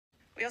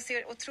Och jag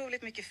ser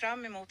otroligt mycket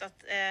fram emot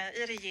att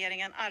i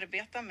regeringen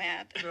arbeta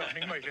med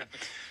rörning möjligen.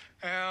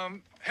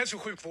 Hälso-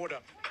 och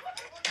sjukvården.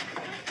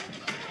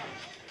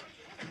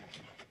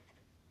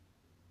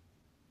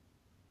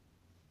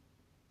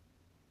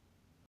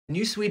 The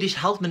new Swedish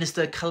health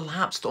minister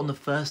collapsed on the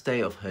first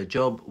day of her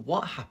job.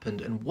 What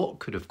happened and what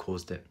could have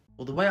caused it?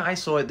 Well, the way I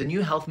saw it, the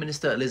new health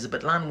minister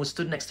Elisabeth Land was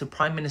stood next to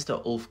Prime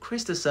Minister Ulf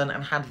Kristersson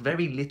and had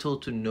very little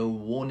to no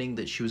warning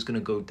that she was going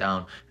to go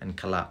down and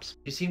collapse.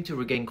 She seemed to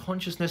regain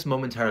consciousness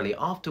momentarily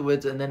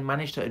afterwards and then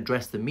managed to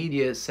address the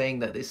media, saying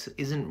that this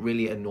isn't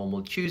really a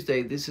normal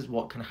Tuesday. This is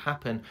what can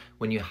happen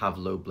when you have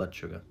low blood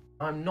sugar.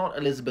 I'm not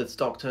Elizabeth's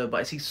doctor,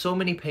 but I see so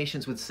many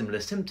patients with similar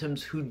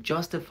symptoms who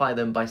justify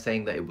them by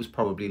saying that it was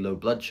probably low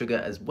blood sugar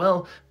as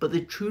well. But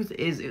the truth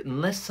is,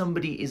 unless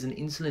somebody is an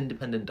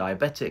insulin-dependent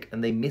diabetic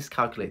and they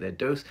miscalculate their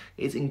dose,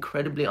 it's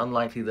incredibly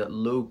unlikely that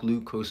low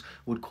glucose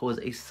would cause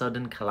a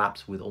sudden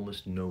collapse with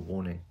almost no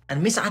warning.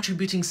 And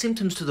misattributing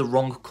symptoms to the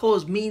wrong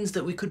cause means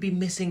that we could be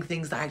missing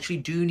things that actually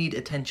do need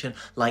attention,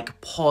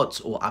 like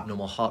POTS or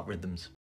abnormal heart rhythms.